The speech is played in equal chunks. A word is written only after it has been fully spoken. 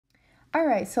All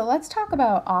right, so let's talk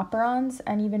about operons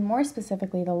and even more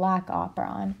specifically the Lac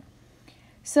Operon.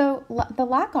 So the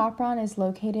Lac Operon is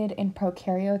located in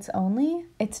prokaryotes only.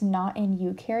 It's not in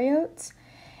eukaryotes,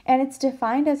 and it's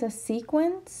defined as a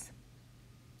sequence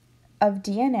of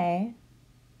DNA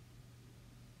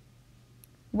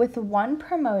with one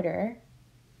promoter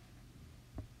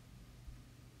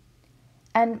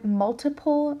and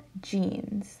multiple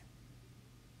genes.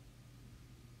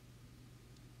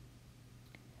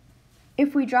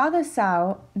 If we draw this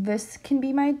out, this can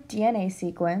be my DNA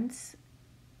sequence,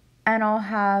 and I'll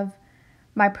have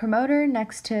my promoter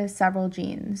next to several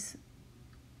genes.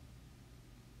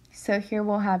 So here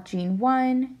we'll have gene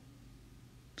 1,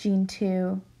 gene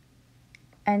 2,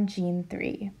 and gene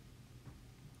 3.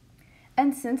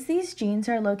 And since these genes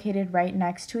are located right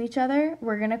next to each other,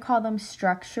 we're going to call them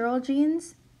structural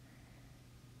genes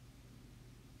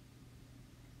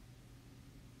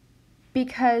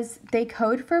because they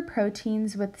code for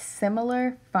proteins with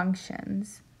similar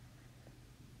functions.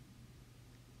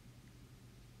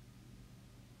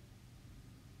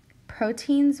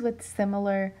 Proteins with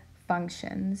similar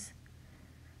functions.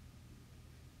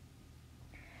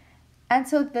 And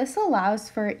so this allows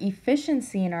for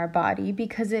efficiency in our body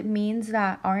because it means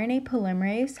that RNA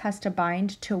polymerase has to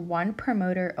bind to one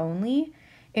promoter only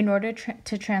in order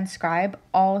to transcribe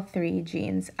all 3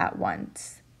 genes at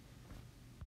once.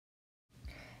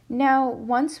 Now,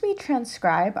 once we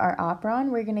transcribe our operon,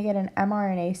 we're going to get an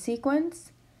mRNA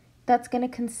sequence that's going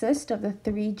to consist of the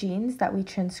 3 genes that we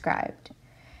transcribed.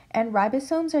 And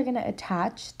ribosomes are going to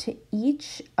attach to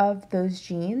each of those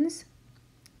genes,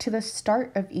 to the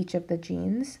start of each of the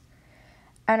genes,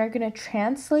 and are going to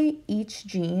translate each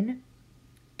gene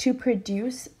to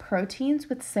produce proteins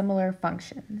with similar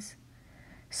functions.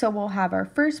 So we'll have our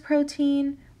first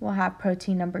protein, we'll have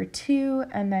protein number 2,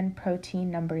 and then protein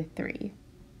number 3.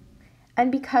 And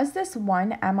because this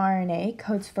one mRNA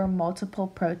codes for multiple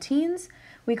proteins,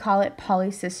 we call it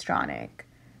polycistronic.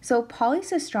 So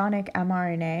polycistronic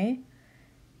mRNA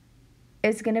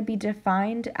is going to be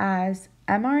defined as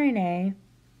mRNA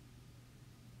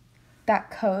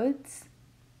that codes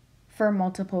for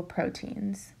multiple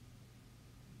proteins.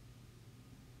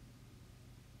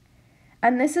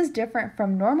 And this is different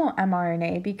from normal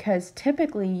mRNA because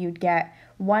typically you'd get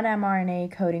one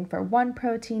mRNA coding for one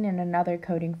protein and another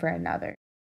coding for another.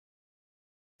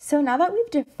 So now that we've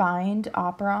defined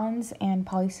operons and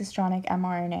polycistronic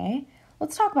mRNA,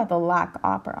 let's talk about the Lac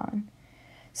Operon.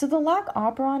 So the Lac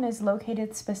Operon is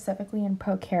located specifically in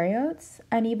prokaryotes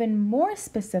and even more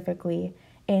specifically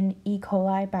in E.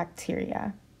 coli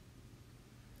bacteria.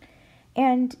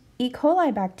 And E.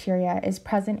 coli bacteria is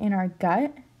present in our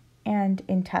gut and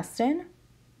intestine.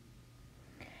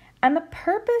 And the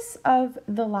purpose of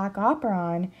the Lac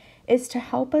Operon is to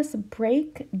help us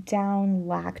break down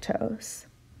lactose.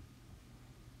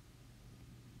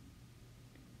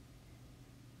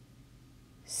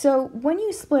 So when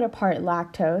you split apart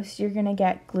lactose, you're going to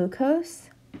get glucose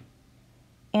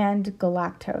and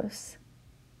galactose.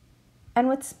 And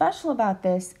what's special about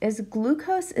this is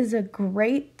glucose is a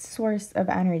great source of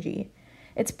energy.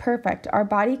 It's perfect. Our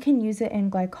body can use it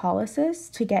in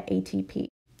glycolysis to get ATP.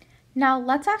 Now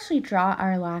let's actually draw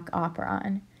our Lac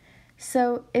Operon.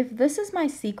 So if this is my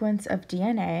sequence of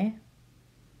DNA,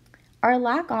 our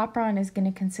Lac Operon is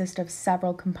going to consist of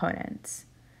several components.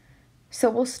 So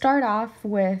we'll start off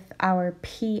with our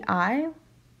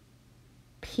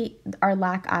our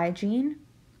Lac I gene,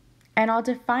 and I'll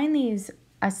define these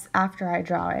after I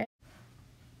draw it.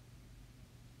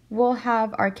 We'll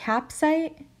have our cap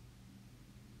site,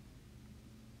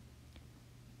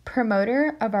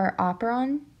 promoter of our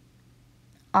operon,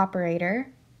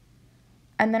 operator,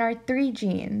 and then our 3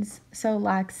 genes, so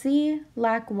Lac C,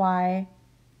 Lac Y,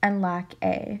 and Lac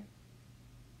A.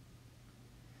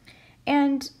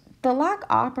 And the Lac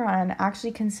Operon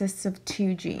actually consists of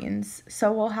 2 genes.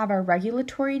 So we'll have our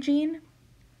regulatory gene,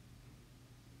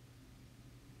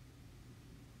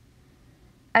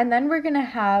 and then we're going to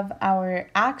have our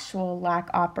actual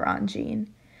Lac Operon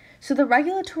gene. So the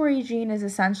regulatory gene is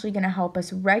essentially going to help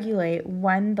us regulate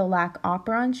when the Lac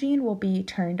Operon gene will be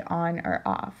turned on or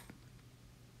off.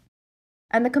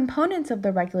 And the components of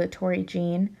the regulatory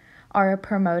gene are a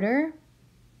promoter,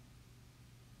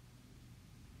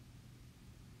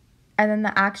 and then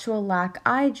the actual Lac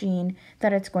I gene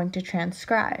that it's going to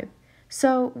transcribe.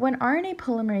 So when RNA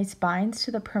polymerase binds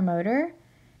to the promoter,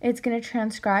 it's going to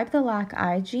transcribe the Lac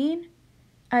I gene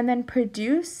and then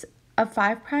produce a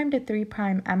 5' to 3'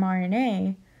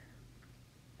 mRNA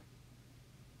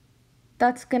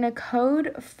that's going to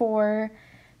code for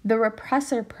the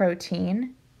repressor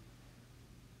protein.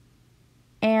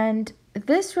 And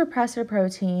this repressor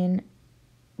protein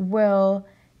will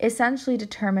essentially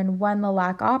determine when the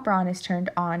Lac Operon is turned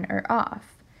on or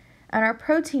off. And our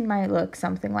protein might look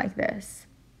something like this.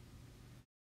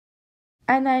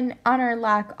 And then on our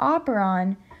Lac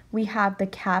Operon, we have the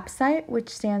cap site, which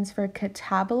stands for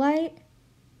catabolite,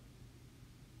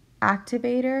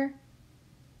 activator,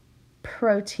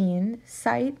 protein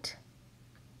site.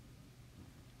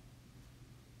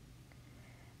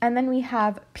 And then we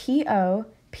have PO.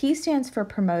 P stands for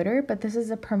promoter, but this is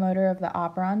a promoter of the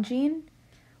operon gene.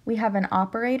 We have an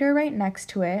operator right next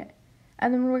to it.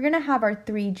 And then we're going to have our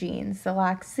 3 genes, the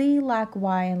LAC-Z,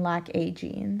 LAC-Y, and LAC-A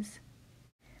genes.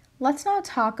 Let's now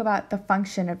talk about the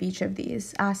function of each of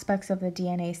these aspects of the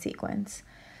DNA sequence.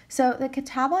 So the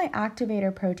catabolite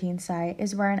activator protein site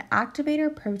is where an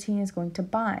activator protein is going to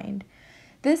bind.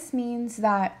 This means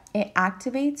that it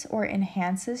activates or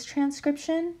enhances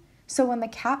transcription. So when the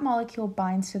cap molecule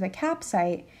binds to the cap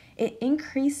site, it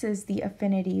increases the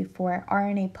affinity for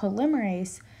RNA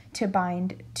polymerase to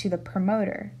bind to the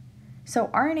promoter. So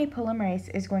RNA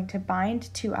polymerase is going to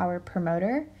bind to our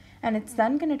promoter, and it's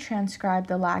then going to transcribe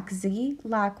the LAC-Z,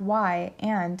 LAC-Y,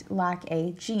 and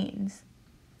LAC-A genes.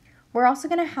 We're also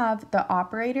going to have the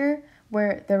operator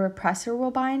where the repressor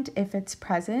will bind if it's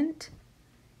present.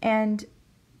 And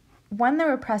when the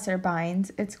repressor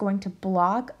binds, it's going to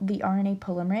block the RNA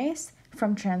polymerase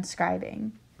from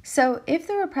transcribing. So if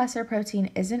the repressor protein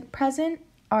isn't present,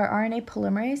 our RNA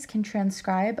polymerase can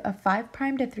transcribe a 5'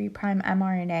 to 3'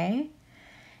 mRNA.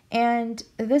 And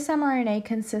this mRNA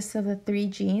consists of the 3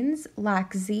 genes,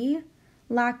 LAC-Z,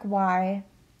 LAC-Y,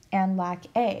 and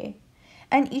LAC-A.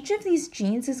 And each of these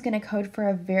genes is going to code for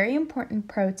a very important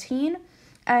protein,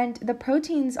 and the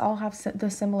proteins all have the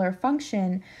similar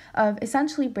function of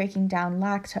essentially breaking down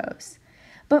lactose.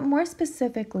 But more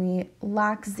specifically,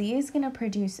 LAC-Z is going to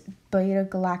produce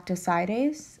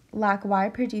beta-galactosidase, LAC-Y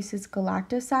produces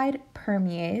galactoside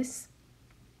permease,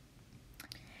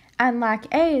 and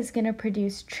LAC-A is going to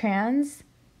produce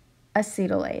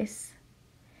trans-acetylase.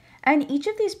 And each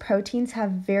of these proteins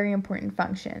have very important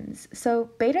functions.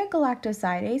 So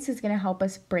beta-galactosidase is going to help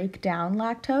us break down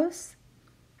lactose.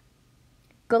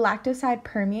 Galactoside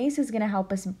permease is going to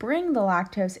help us bring the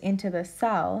lactose into the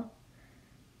cell.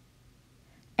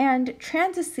 And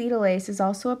trans-acetylase is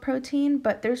also a protein,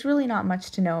 but there's really not much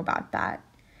to know about that.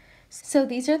 So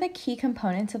these are the key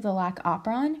components of the Lac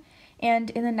Operon.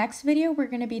 And in the next video, we're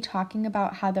going to be talking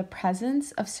about how the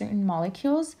presence of certain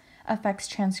molecules affects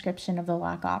transcription of the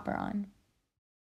Lac Operon.